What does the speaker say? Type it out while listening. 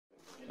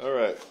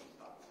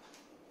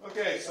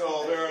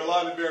so there are a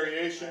lot of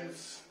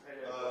variations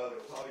of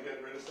how to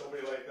get rid of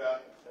somebody like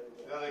that.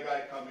 The other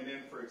guy coming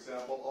in, for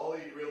example, all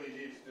he really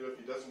needs to do if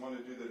he doesn't want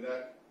to do the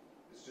neck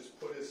is just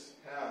put his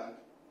hand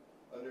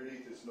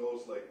underneath his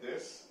nose like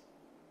this,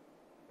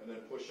 and then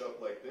push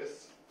up like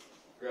this,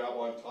 grab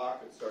on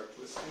top and start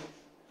twisting,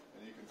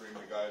 and you can bring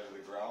the guy to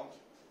the ground.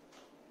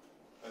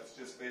 That's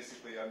just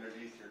basically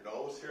underneath your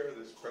nose here,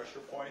 this pressure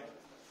point.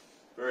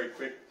 Very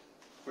quick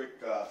way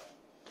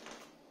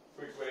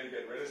to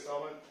get rid of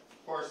someone.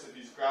 Of course, if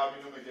he's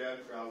grabbing him again,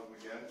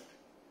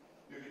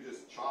 you can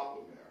just chop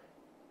him there.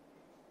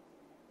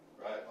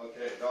 Right?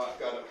 Okay. Now I've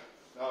got him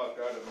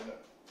in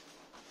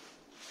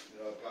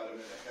a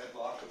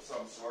headlock of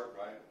some sort,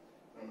 right?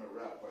 I'm going to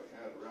wrap my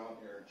hand around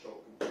here and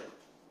choke him.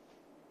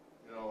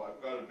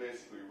 I've got him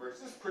basically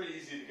reversed. This is pretty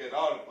easy to get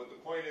out of, but the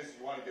point is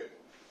you want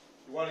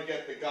to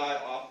get the guy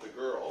off the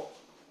girl,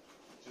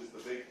 which is the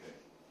big thing.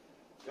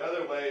 The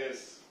other way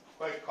is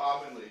quite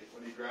commonly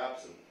when he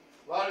grabs him.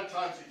 A lot of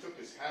times he took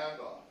his hand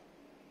off.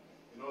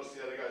 You notice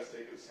the other guy's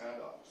taking his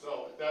hand off.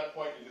 So at that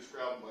point you just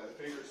grab him by the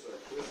fingers,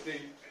 start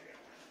twisting.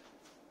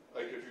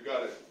 Like if you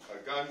got a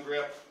gun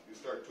grip, you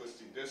start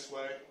twisting this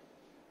way.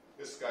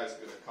 This guy's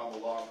going to come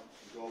along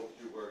and go with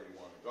you where you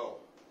want to go.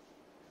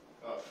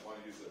 If you want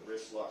to use a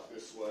wrist lock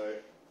this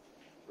way,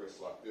 wrist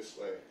lock this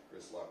way,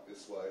 wrist lock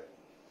this way.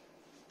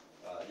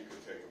 You can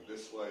take him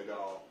this way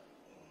down.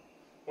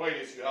 Point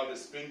is, you have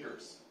his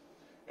fingers.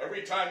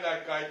 Every time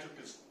that guy took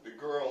his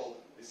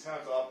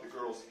hands off the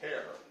girl's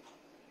hair,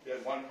 he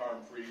had one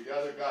arm free. The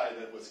other guy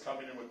that was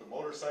coming in with the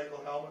motorcycle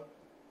helmet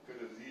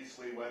could have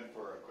easily went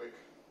for a quick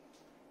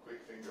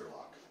finger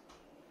lock.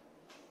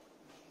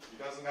 He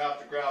doesn't have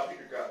to grab. He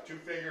can grab 2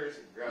 fingers.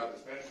 He can grab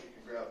as many. He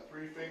can grab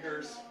 3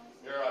 fingers.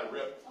 There I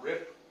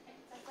rip,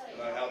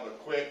 and I have a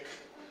quick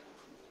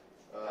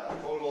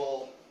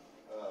total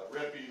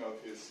ripping of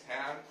his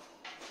hand.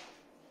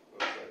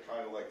 So it's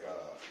kind of like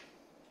a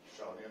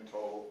Shaolin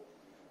toe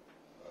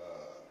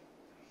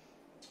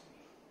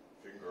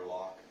finger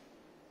lock.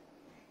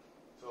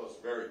 So it's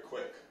very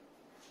quick.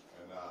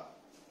 And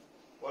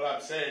what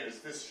I'm saying is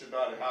this should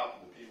not have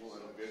happened to people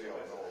in the video.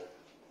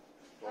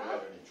 Don't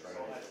have any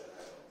training.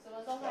 That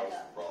was the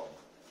problem.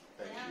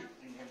 Thank you.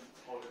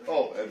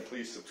 Oh, and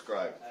please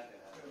subscribe.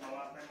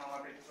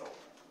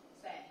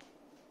 谁？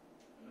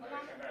妈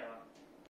妈。